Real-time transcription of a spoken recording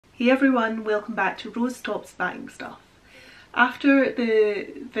Hey everyone, welcome back to Rose Stops Buying Stuff. After the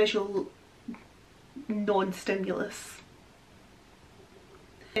visual non-stimulus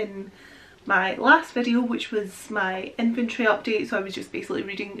in my last video, which was my inventory update, so I was just basically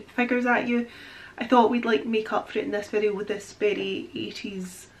reading figures at you, I thought we'd like make up for it in this video with this very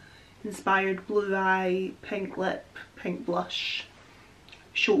 80s inspired blue eye, pink lip, pink blush,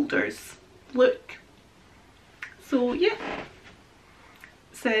 shoulders look. So yeah.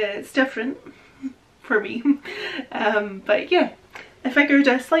 It's different for me, but yeah, I figured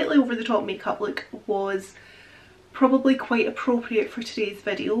a slightly over the top makeup look was probably quite appropriate for today's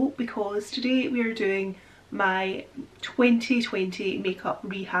video, because today we are doing my 2020 makeup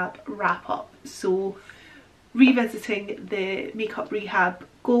rehab wrap up. So revisiting the makeup rehab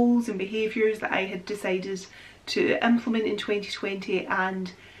goals and behaviours that I had decided to implement in 2020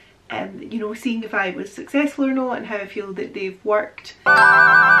 and you know, seeing if I was successful or not and how I feel that they've worked.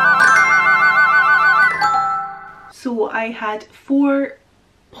 So I had 4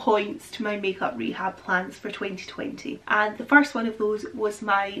 points to my makeup rehab plans for 2020, and the first one of those was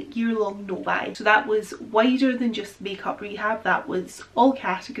my year-long no buy. So that was wider than just makeup rehab, that was all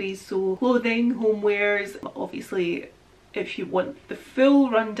categories, so clothing, homewares. Obviously if you want the full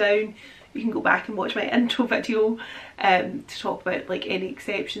rundown you can go back and watch my intro video to talk about like any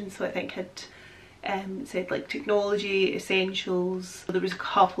exceptions. So I think I'd said like technology, essentials, there was a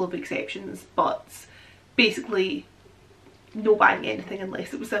couple of exceptions, but basically no buying anything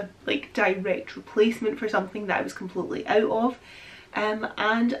unless it was a like direct replacement for something that I was completely out of,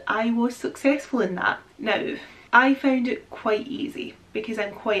 and I was successful in that. Now I found it quite easy because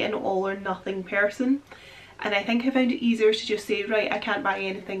I'm quite an all or nothing person, and I think I found it easier to just say, right, I can't buy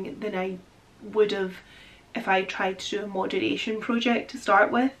anything than I would have if I tried to do a moderation project to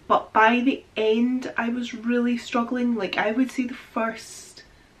start with. But by the end I was really struggling. Like I would say the first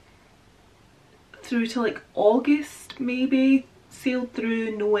through to like August maybe sailed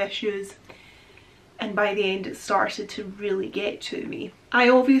through, no issues, and by the end it started to really get to me. I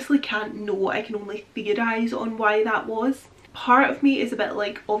obviously can't know, I can only theorise on why that was. Part of me is a bit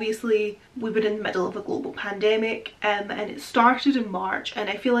like, obviously we were in the middle of a global pandemic and it started in March, and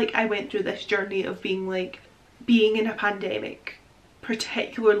I feel like I went through this journey of being like, being in a pandemic,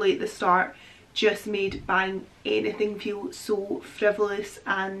 particularly at the start, just made buying anything feel so frivolous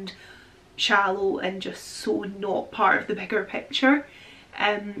and shallow and just so not part of the bigger picture.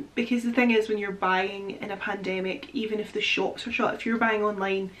 Because the thing is, when you're buying in a pandemic, even if the shops are shut, if you're buying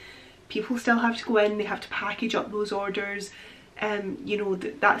online, people still have to go in, they have to package up those orders, you know,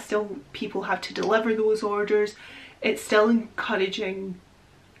 that's still, people have to deliver those orders. It's still encouraging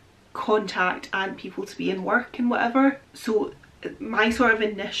contact and people to be in work and whatever. So my sort of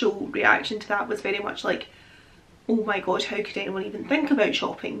initial reaction to that was very much like, oh my god, how could anyone even think about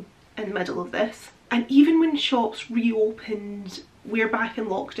shopping in the middle of this? And even when shops reopened, we're back in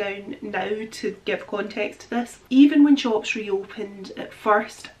lockdown now to give context to this, even when shops reopened at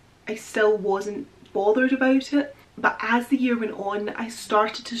first I still wasn't bothered about it, but as the year went on I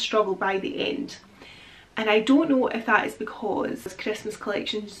started to struggle by the end. And I don't know if that is because Christmas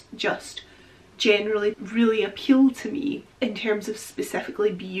collections just generally really appeal to me in terms of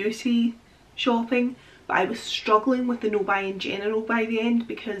specifically beauty shopping, but I was struggling with the no buy in general by the end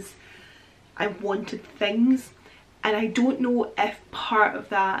because I wanted things. And I don't know if part of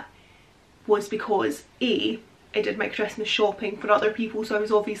that was because I did my Christmas shopping for other people, so I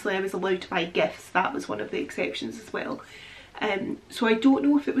was allowed to buy gifts. That was one of the exceptions as well. So I don't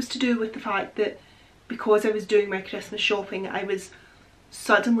know if it was to do with the fact that because I was doing my Christmas shopping I was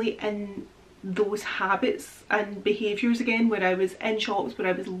suddenly in those habits and behaviours again, where I was in shops, where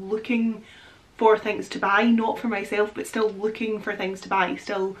I was looking for things to buy, not for myself but still looking for things to buy,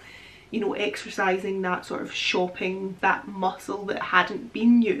 still, you know, exercising that sort of shopping, that muscle that hadn't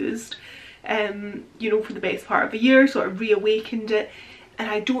been used, you know, for the best part of a year, sort of reawakened it. And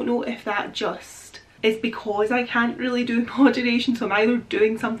I don't know if that just is because I can't really do moderation, so I'm either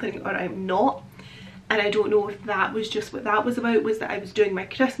doing something or I'm not. And I don't know if that was just what that was about, was that I was doing my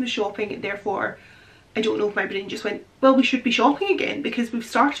Christmas shopping, therefore I don't know if my brain just went, well, we should be shopping again because we've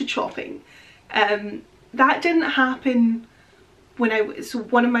started shopping. That didn't happen when so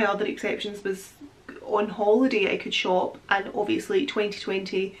one of my other exceptions was on holiday I could shop, and obviously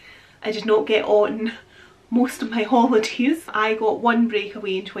 2020 I did not get on most of my holidays. I got one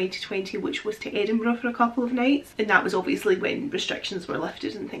breakaway in 2020, which was to Edinburgh for a couple of nights, and that was obviously when restrictions were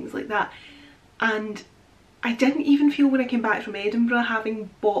lifted and things like that. And I didn't even feel when I came back from Edinburgh,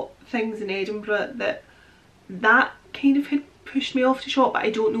 having bought things in Edinburgh, that kind of had pushed me off to shop. But I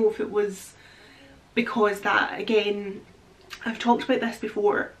don't know if it was because that, again, I've talked about this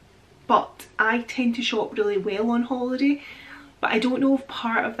before, but I tend to shop really well on holiday. But I don't know if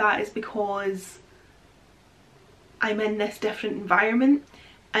part of that is because I'm in this different environment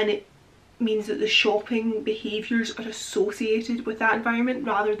and it means that the shopping behaviours are associated with that environment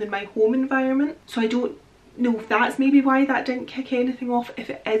rather than my home environment. So I don't know if that's maybe why that didn't kick anything off, if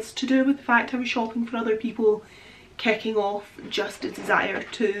it is to do with the fact I was shopping for other people, kicking off just a desire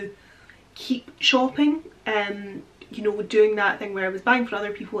to keep shopping. You know, doing that thing where I was buying for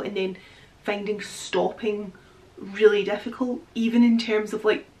other people and then finding stopping really difficult. Even in terms of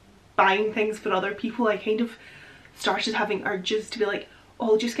like buying things for other people, I kind of started having urges to be like,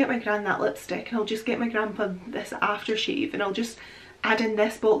 oh, I'll just get my gran that lipstick, and I'll just get my grandpa this aftershave, and I'll just add in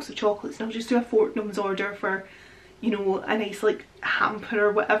this box of chocolates, and I'll just do a Fortnum's order for, you know, a nice like hamper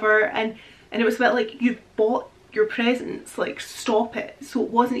or whatever. And it was a bit like, you've bought your presents, like stop it. So it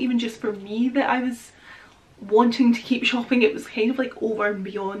wasn't even just for me that I was wanting to keep shopping, it was kind of like over and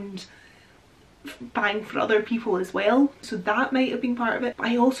beyond buying for other people as well. So that might have been part of it. But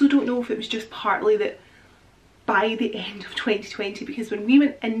I also don't know if it was just partly that by the end of 2020, because when we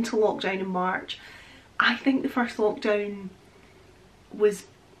went into lockdown in March, I think the first lockdown was,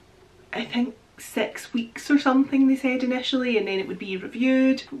 I think, 6 weeks or something they said initially, and then it would be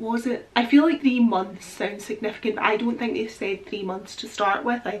reviewed. Was it? I feel like 3 months sounds significant, but I don't think they said 3 months to start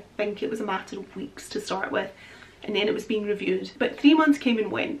with. I think it was a matter of weeks to start with, and then it was being reviewed. But 3 months came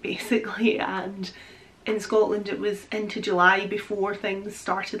and went basically, and in Scotland it was into July before things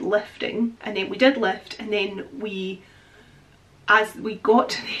started lifting, and then we did lift, and then as we got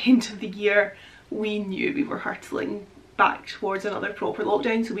to the end of the year, we knew we were hurtling back towards another proper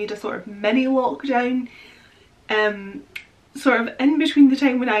lockdown. So we had a sort of mini lockdown sort of in between the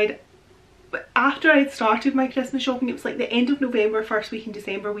time when after I'd started my Christmas shopping. It was like the end of November, first week in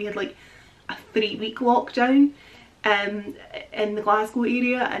December, we had like a 3-week lockdown in the Glasgow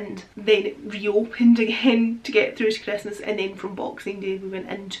area, and then it reopened again to get through to Christmas, and then from Boxing Day we went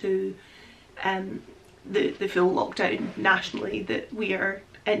into the full lockdown nationally that we are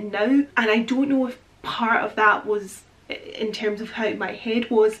in now. And I don't know if part of that was in terms of how my head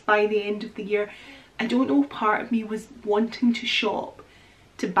was by the end of the year. I don't know if part of me was wanting to shop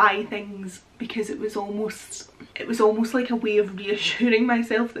to buy things because it was almost like a way of reassuring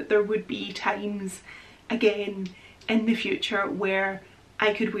myself that there would be times again in the future where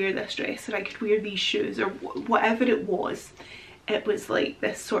I could wear this dress or I could wear these shoes or whatever it was. It was like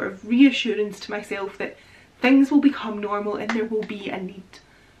this sort of reassurance to myself that things will become normal and there will be a need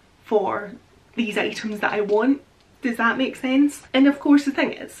for these items that I want. Does that make sense? And of course the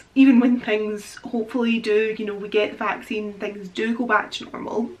thing is, even when things hopefully do, you know, we get the vaccine, things do go back to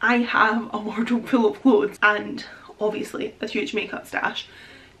normal, I have a wardrobe full of clothes and obviously a huge makeup stash.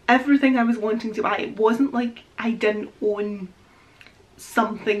 Everything I was wanting to buy, it wasn't like I didn't own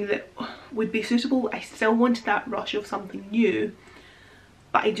something that would be suitable. I still wanted that rush of something new,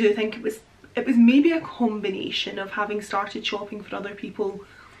 but I do think it was maybe a combination of having started shopping for other people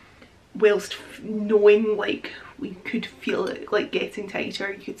whilst knowing like we could feel it like getting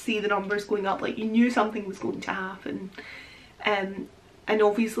tighter, you could see the numbers going up, like you knew something was going to happen. And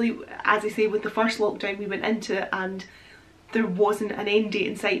obviously, as I say, with the first lockdown we went into and there wasn't an end date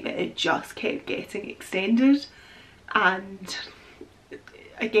in sight, but it just kept getting extended. And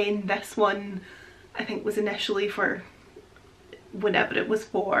again, this one I think was initially for whenever it was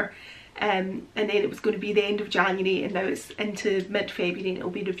for, and then it was going to be the end of January, and now it's into mid-February and it'll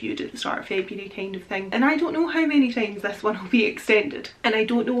be reviewed at the start of February kind of thing. And I don't know how many times this one will be extended, and I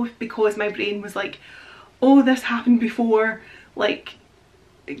don't know if because my brain was like, oh, this happened before, like,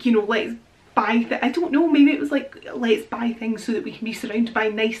 you know, let's buy I don't know, maybe it was like, let's buy things so that we can be surrounded by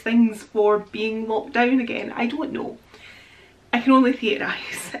nice things for being locked down again. I don't know, I can only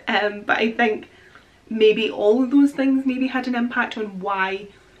theorise, but I think maybe all of those things maybe had an impact on why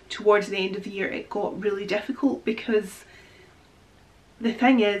towards the end of the year it got really difficult. Because the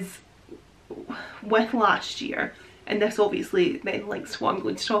thing is, with last year, and this obviously then links to what I'm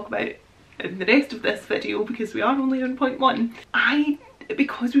going to talk about in the rest of this video because we are only on point 1,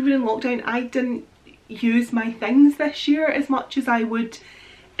 because we were in lockdown, I didn't use my things this year as much as I would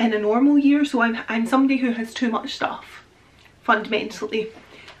in a normal year. So I'm somebody who has too much stuff fundamentally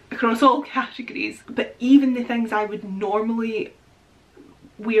across all categories, but even the things I would normally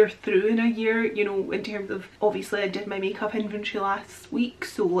wear through in a year, you know, in terms of, obviously I did my makeup inventory last week,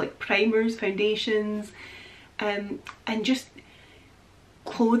 so like primers, foundations, and just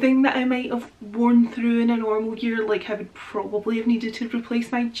clothing that I might have worn through in a normal year. Like I would probably have needed to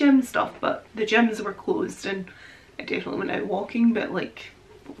replace my gym stuff, but the gyms were closed and I definitely went out walking, but like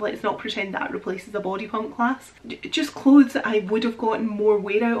let's not pretend that replaces a body pump class. Just clothes that I would have gotten more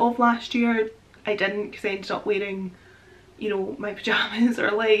wear out of last year, I didn't, because I ended up wearing, you know, my pyjamas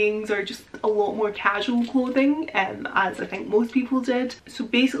or leggings or just a lot more casual clothing, as I think most people did. So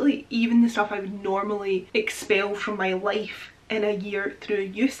basically even the stuff I would normally expel from my life in a year through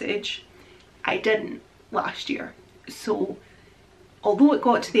usage, I didn't last year. So although it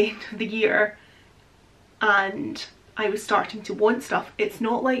got to the end of the year and I was starting to want stuff, it's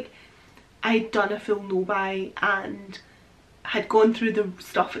not like I'd done a full no-buy and had gone through the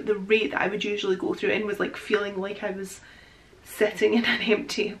stuff at the rate that I would usually go through and was like feeling like I was sitting in an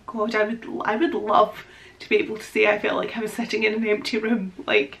empty, God, I would love to be able to say I felt like I was sitting in an empty room.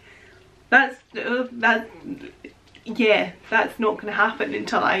 Like yeah, that's not going to happen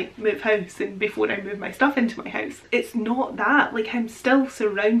until I move house and before I move my stuff into my house. It's not that. Like, I'm still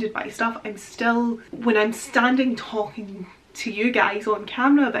surrounded by stuff. I'm still, when I'm standing talking to you guys on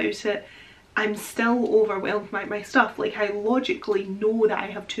camera about it, I'm still overwhelmed by my stuff. Like, I logically know that I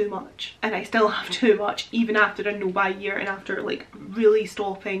have too much, and I still have too much even after a no-buy year and after like really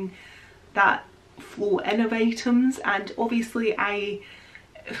stopping that flow in of items. And obviously I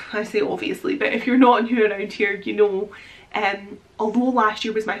say obviously, but if you're not new around here, you know, although last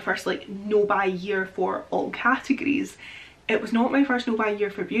year was my first like no-buy year for all categories, it was not my first no-buy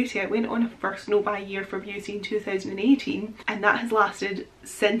year for beauty. I went on a first no-buy year for beauty in 2018, and that has lasted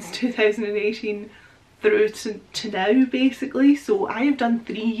since 2018 through to now basically. So I have done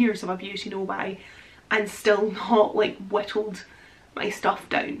 3 years of a beauty no-buy and still not like whittled my stuff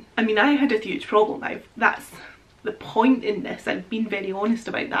down. I mean, I had a huge problem. That's the point in this. I've been very honest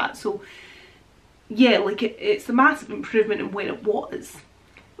about that. So yeah, like it's a massive improvement in where it was,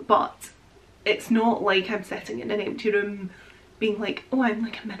 but it's not like I'm sitting in an empty room being like, oh, I'm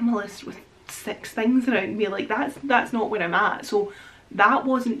like a minimalist with 6 things around me. Like that's not where I'm at. So that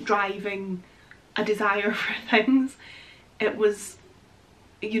wasn't driving a desire for things. It was,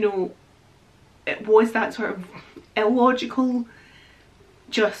 you know, it was that sort of illogical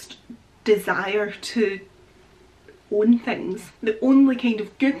just desire to own things. The only kind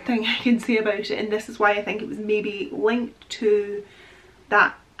of good thing I can say about it, and this is why I think it was maybe linked to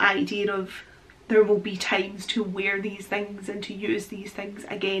that idea of there will be times to wear these things and to use these things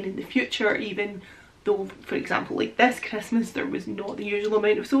again in the future, even though, for example, like this Christmas there was not the usual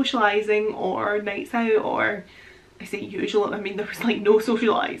amount of socialising or nights out, or I say usual, I mean there was like no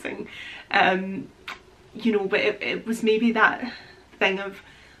socialising, you know, but it was maybe that thing of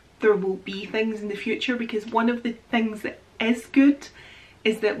there will be things in the future. Because one of the things that is good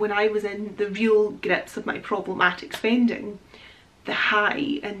is that when I was in the real grips of my problematic spending, the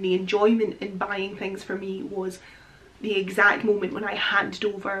high and the enjoyment in buying things for me was the exact moment when I handed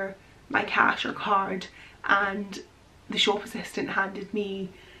over my cash or card and the shop assistant handed me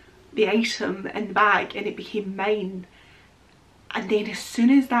the item in the bag and it became mine. And then as soon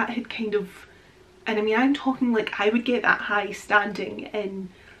as that had kind of, and I mean I'm talking like I would get that high standing in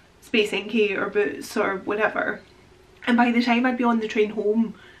Space NK or Boots or whatever, and by the time I'd be on the train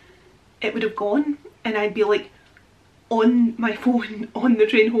home it would have gone, and I'd be like on my phone on the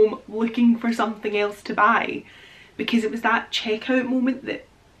train home looking for something else to buy, because it was that checkout moment that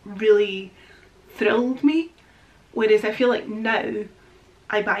really thrilled me. Whereas I feel like now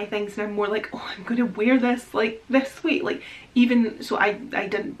I buy things and I'm more like, oh, I'm gonna wear this like this week. Like, even so I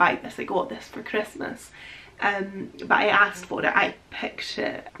didn't buy this, I got this for Christmas, but I asked for it, I picked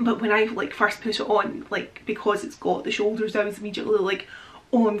it. But when I like first put it on, like because it's got the shoulders, I was immediately like,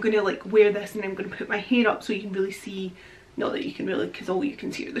 oh, I'm gonna like wear this and I'm gonna put my hair up so you can really see, not that you can really, because all you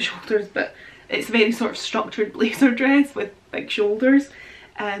can see are the shoulders, but it's a very sort of structured blazer dress with big shoulders.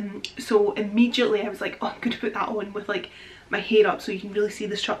 So immediately I was like, oh, I'm gonna put that on with like my hair up so you can really see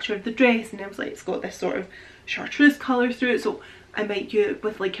the structure of the dress. And I was like, it's got this sort of chartreuse colour through it, so I might do it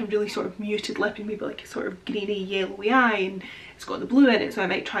with like a really sort of muted lip and maybe like a sort of greeny yellowy eye, and it's got the blue in it, so I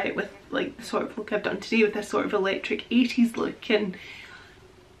might try it with like the sort of look I've done today with this sort of electric 80s look. And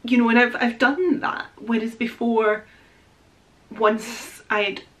you know, and I've done that, whereas before, once I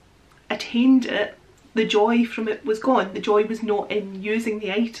had attained it, the joy from it was gone. The joy was not in using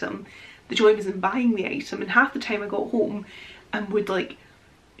the item, the joy was in buying the item. And half the time I got home and would like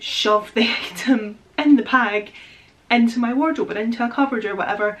shove the item in the bag into my wardrobe or into a cupboard or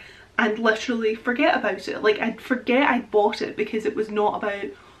whatever and literally forget about it. Like, I'd forget I'd bought it because it was not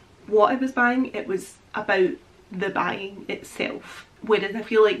about what I was buying, it was about the buying itself. Whereas I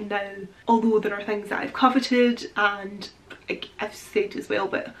feel like now, although there are things that I've coveted, and I've said as well,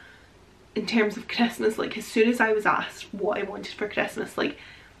 but in terms of Christmas, like as soon as I was asked what I wanted for Christmas, like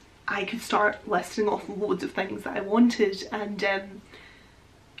I could start listing off loads of things that I wanted. And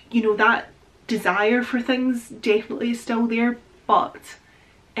you know, that desire for things definitely is still there, but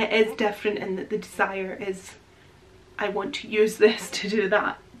it is different in that the desire is, I want to use this to do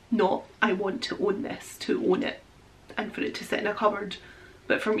that, not I want to own this to own it and for it to sit in a cupboard,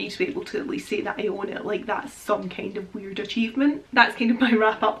 but for me to be able to at least say that I own it, like that's some kind of weird achievement. That's kind of my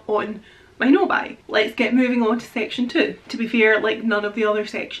wrap up on my no buy. Let's get moving on to section 2. To be fair, like none of the other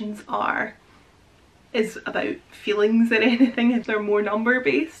sections is about feelings or anything, if they're more number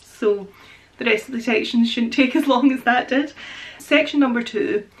based, so the rest of the sections shouldn't take as long as that did. Section number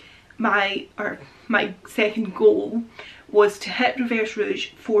 2, my second goal was to hit Reverse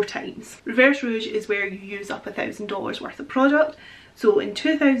Rouge 4 times. Reverse Rouge is where you use up $1,000 worth of product. So in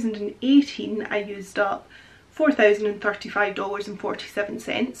 2018 I used up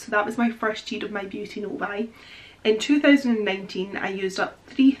 $4,035.47, so that was my first year of my beauty no buy. In 2019 I used up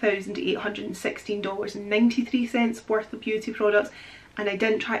 $3,816.93 worth of beauty products, and I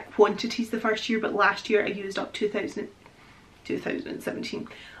didn't track quantities the first year, but last year I used up 2017.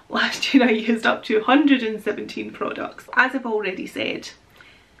 Last year I used up 217 products. As I've already said,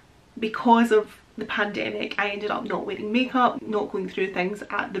 because of the pandemic I ended up not wearing makeup, not going through things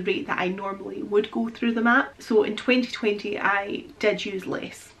at the rate that I normally would go through them at. So in 2020 I did use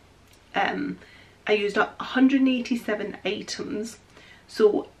less. I used up 187 items,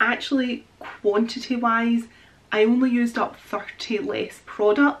 so actually quantity wise I only used up 30 less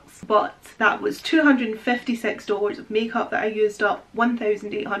products, but that was $256 of makeup that I used up,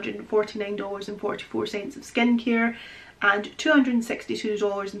 $1,849.44 of skincare, and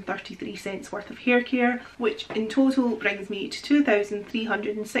 $262.33 worth of hair care, which in total brings me to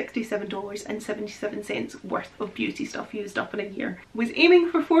 $2,367.77 worth of beauty stuff used up in a year. Was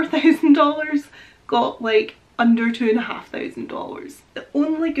aiming for $4,000, got like under $2,500. The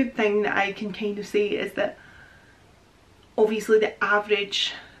only good thing that I can kind of say is that obviously the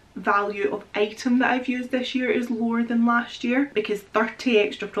average value of item that I've used this year is lower than last year, because 30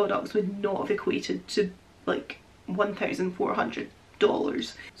 extra products would not have equated to like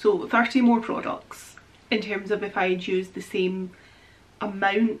 $1,400. So 30 more products in terms of if I had used the same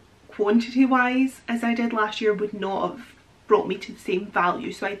amount quantity wise as I did last year would not have brought me to the same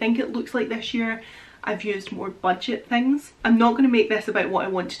value. So I think it looks like this year I've used more budget things. I'm not going to make this about what I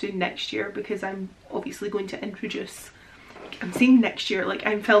want to do next year, because I'm obviously going to introduce, I'm saying next year, like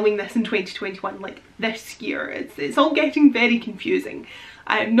I'm filming this in 2021, like this year. It's all getting very confusing.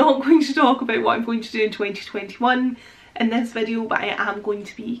 I'm not going to talk about what I'm going to do in 2021 in this video, but I am going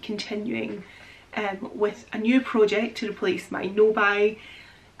to be continuing with a new project to replace my no buy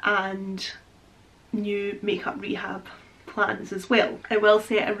and new makeup rehab plans as well. I will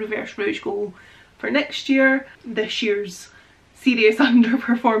set a Reverse Rouge goal for next year. This year's serious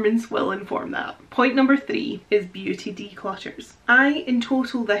underperformance will inform that. Point number 3 is beauty declutters. In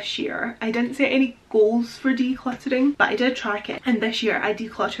total this year, I didn't set any goals for decluttering, but I did track it. And this year I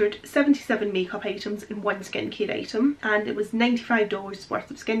decluttered 77 makeup items and 1 skincare item. And it was $95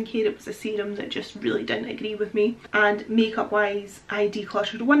 worth of skincare. It was a serum that just really didn't agree with me. And makeup wise, I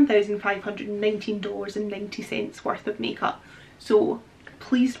decluttered $1,519.90 worth of makeup. So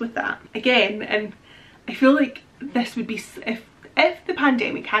pleased with that. Again, and I feel like this would be, if the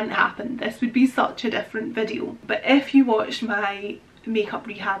pandemic hadn't happened, this would be such a different video. But if you watched my makeup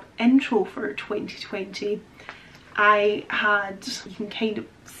rehab intro for 2020, I had, you can kind of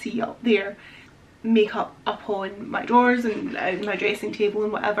see up there, makeup up on my drawers and my dressing table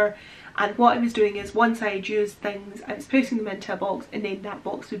and whatever. And what I was doing is, once I had used things, I was putting them into a box, and then that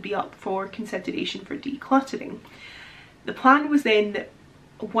box would be up for consideration for decluttering. The plan was then that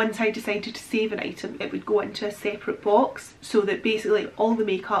once I decided to save an item, it would go into a separate box, so that basically all the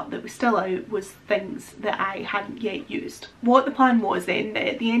makeup that was still out was things that I hadn't yet used. What the plan was then, that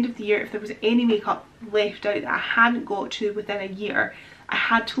at the end of the year, if there was any makeup left out that I hadn't got to within a year, I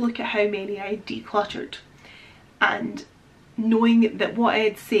had to look at how many I had decluttered. And knowing that what I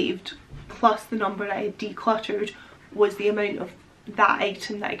had saved plus the number I had decluttered was the amount of that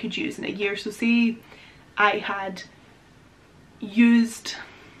item that I could use in a year. So say I had used,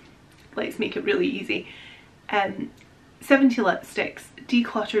 let's make it really easy, 70 lipsticks,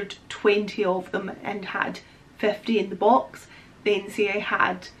 decluttered 20 of them and had 50 in the box, then say I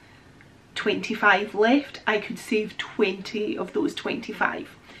had 25 left, I could save 20 of those 25,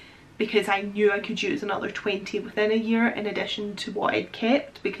 because I knew I could use another 20 within a year in addition to what I'd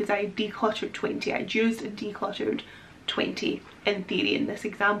kept, because I decluttered 20, I'd used and decluttered 20 in theory in this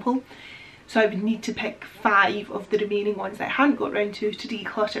example. So I would need to pick 5 of the remaining ones that I hadn't got around to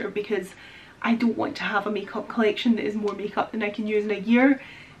declutter, because I don't want to have a makeup collection that is more makeup than I can use in a year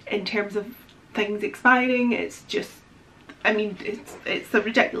in terms of things expiring. It's just, I mean, it's a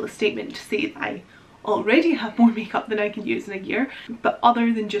ridiculous statement to say that I already have more makeup than I can use in a year, but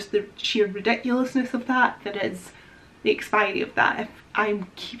other than just the sheer ridiculousness of that, that is the expiry of that. If I'm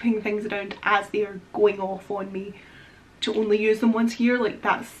keeping things around as they are going off on me to only use them once a year, like,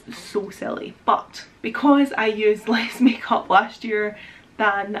 that's so silly. But because I used less makeup last year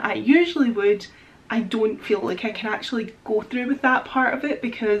than I usually would, I don't feel like I can actually go through with that part of it,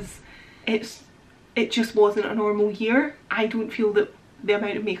 because it just wasn't a normal year. I don't feel that the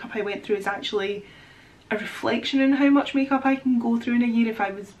amount of makeup I went through is actually a reflection on how much makeup I can go through in a year if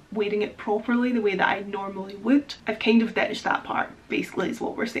I was wearing it properly the way that I normally would. I've kind of ditched that part, basically, is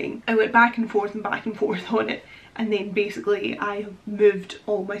what we're saying. I went back and forth on it, and then basically I have moved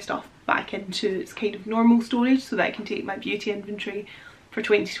all my stuff back into its kind of normal storage so that I can take my beauty inventory for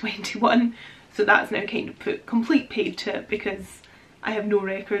 2021. So that's now kind of put complete paid to it, because I have no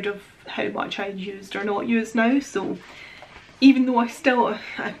record of how much I used or not used now. So even though I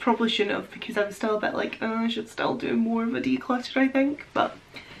probably shouldn't have, because I was still a bit like, oh, I should still do more of a declutter, I think. But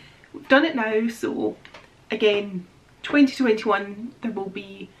we've done it now, so again, 2021, there will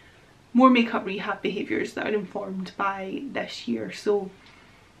be more makeup rehab behaviours that are informed by this year. So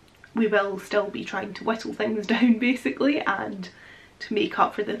we will still be trying to whittle things down, basically, and to make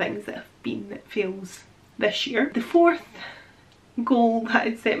up for the things that have been fails this year. The fourth goal that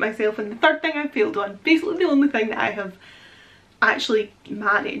I'd set myself, and the third thing I failed on, basically the only thing that I have actually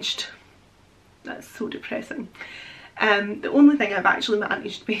managed, that's so depressing, the only thing I've actually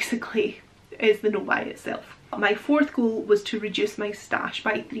managed basically is the no-buy itself. My fourth goal was to reduce my stash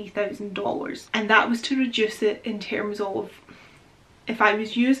by $3,000, and that was to reduce it in terms of, if I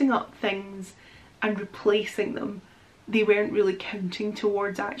was using up things and replacing them, they weren't really counting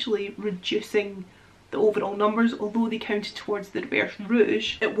towards actually reducing the overall numbers. Although they counted towards the reverse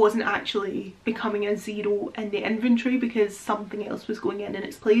rouge, it wasn't actually becoming a zero in the inventory because something else was going in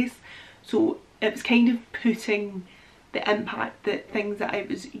its place. So it was kind of putting the impact that things that I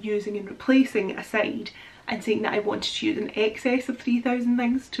was using and replacing aside, and saying that I wanted to use an excess of 3,000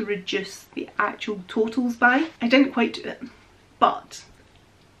 things to reduce the actual totals by. I didn't quite do it, but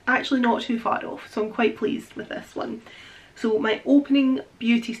actually not too far off, so I'm quite pleased with this one. So my opening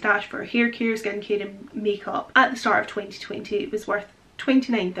beauty stash for hair care, skincare and makeup at the start of 2020 was worth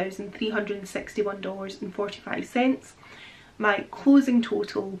 $29,361.45. My closing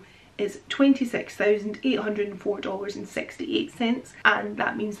total is $26,804.68, and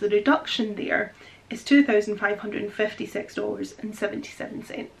that means the reduction there is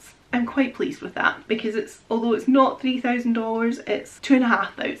 $2,556.77. I'm quite pleased with that, because although it's not $3,000, it's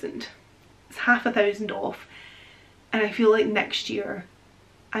 $2,500. It's $500 off. And I feel like next year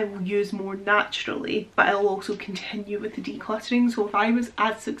I will use more naturally, but I'll also continue with the decluttering. So if I was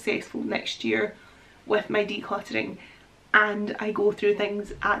as successful next year with my decluttering, and I go through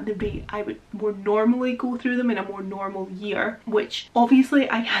things at the rate I would more normally go through them in a more normal year, which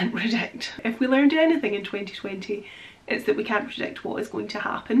obviously I can't predict. If we learned anything in 2020, it's that we can't predict what is going to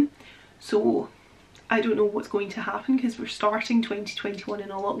happen. So I don't know what's going to happen, because we're starting 2021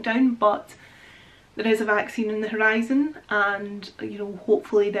 in a lockdown, but there is a vaccine on the horizon, and you know,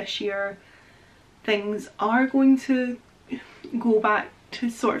 hopefully this year things are going to go back to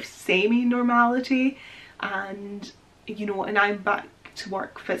sort of semi-normality, and you know, and I'm back to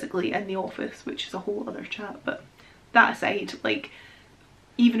work physically in the office, which is a whole other chat. But that aside, like,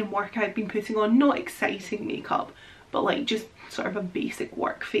 even in work I've been putting on not exciting makeup, but like just sort of a basic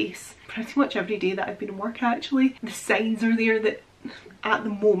work face pretty much every day that I've been in work. Actually, the signs are there that at the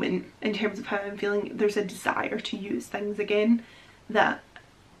moment, in terms of how I'm feeling, there's a desire to use things again that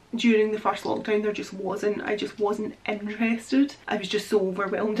during the first lockdown there just wasn't. I just wasn't interested. I was just so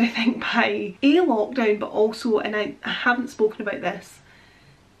overwhelmed, I think, by a lockdown, but also, and I haven't spoken about this,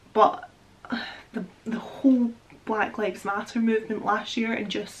 but the whole Black Lives Matter movement last year, and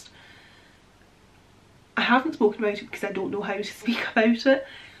just, I haven't spoken about it because I don't know how to speak about it,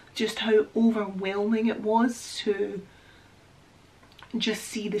 just how overwhelming it was to just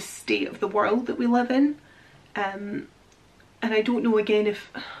see the state of the world that we live in. And I don't know, again,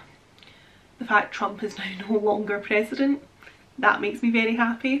 if the fact Trump is now no longer president, that makes me very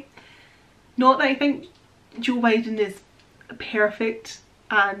happy. Not that I think Joe Biden is perfect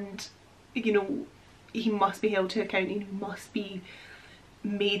and, you know, he must be held to account and he must be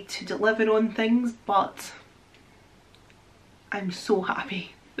made to deliver on things, but I'm so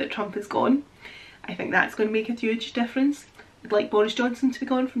happy that Trump is gone. I think that's going to make a huge difference. I'd like Boris Johnson to be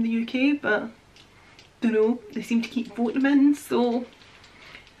gone from the UK, but don't know, they seem to keep voting him in, so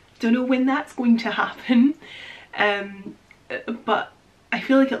don't know when that's going to happen. But I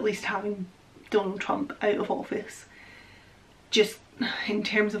feel like at least having Donald Trump out of office just in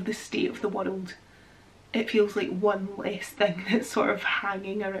terms of the state of the world, it feels like one less thing that's sort of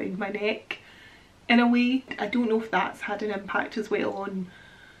hanging around my neck in a way. I don't know if that's had an impact as well on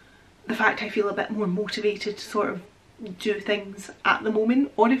the fact I feel a bit more motivated to sort of do things at the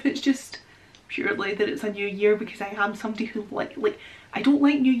moment, or if it's just purely that it's a new year, because I am somebody who like I don't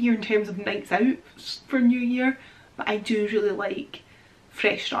like New Year in terms of nights out for New Year, but I do really like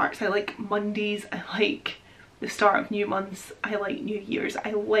fresh starts. I like Mondays, I like the start of new months, I like New Year's,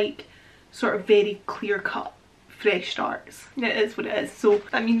 I like sort of very clear-cut fresh starts. It is what it is. So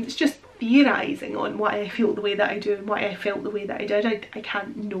I mean, it's just theorising on why I feel the way that I do and why I felt the way that I did. I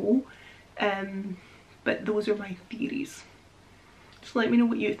can't know, but those are my theories. So let me know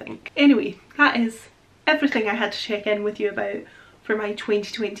what you think. Anyway, that is everything I had to check in with you about for my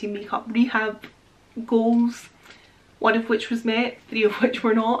 2020 makeup rehab goals, one of which was met, 3 of which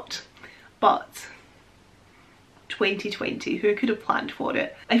were not, but 2020, who could have planned for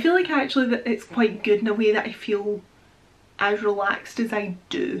it? I feel like actually that it's quite good in a way that I feel as relaxed as I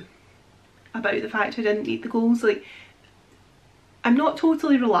do about the fact I didn't meet the goals. Like, I'm not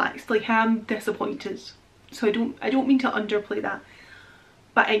totally relaxed, like I'm disappointed, so I don't mean to underplay that,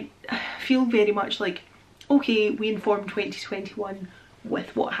 but I feel very much like, okay, we informed 2021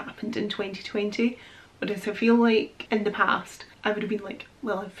 with what happened in 2020, whereas I feel like in the past I would have been like,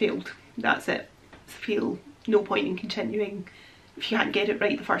 well, I've failed, that's it, feel no point in continuing. If you can't get it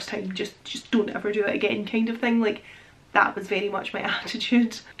right the first time, just don't ever do it again, kind of thing. Like, that was very much my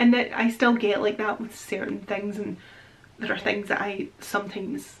attitude, and that I still get like that with certain things, and there are things that I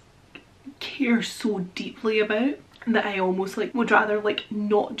sometimes care so deeply about that I almost like would rather like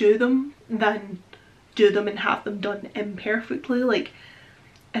not do them than do them and have them done imperfectly. Like,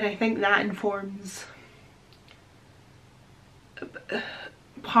 and I think that informs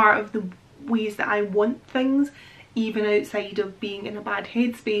part of the ways that I want things, even outside of being in a bad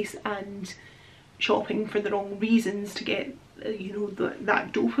headspace and shopping for the wrong reasons to get, you know,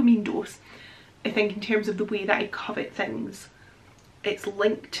 that dopamine dose. I think in terms of the way that I covet things, it's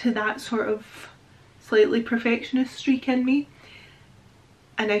linked to that sort of slightly perfectionist streak in me,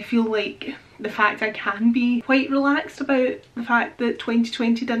 and I feel like the fact I can be quite relaxed about the fact that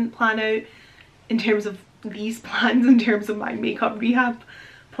 2020 didn't plan out in terms of these plans, in terms of my makeup rehab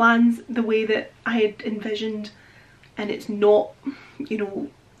plans, the way that I had envisioned, and it's not, you know,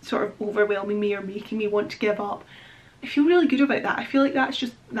 sort of overwhelming me or making me want to give up. I feel really good about that. I feel like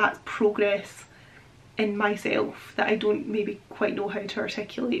that's progress in myself that I don't maybe quite know how to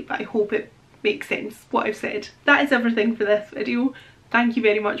articulate, but I hope it makes sense what I've said. That is everything for this video. Thank you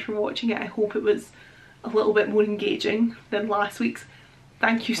very much for watching it. I hope it was a little bit more engaging than last week's.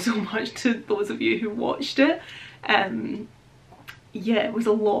 Thank you so much to those of you who watched it. Yeah, it was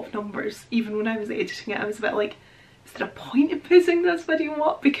a lot of numbers. Even when I was editing it, I was a bit like, is there a point in putting this video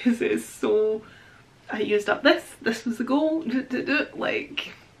up? Because it is so, I used up this was the goal,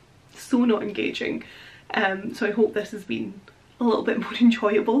 like, so not engaging. So I hope this has been a little bit more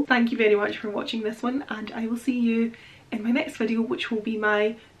enjoyable. Thank you very much for watching this one, and I will see you in my next video, which will be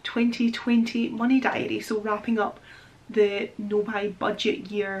my 2020 money diary, so wrapping up the no buy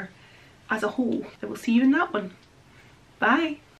budget year as a whole. I will see you in that one. Bye!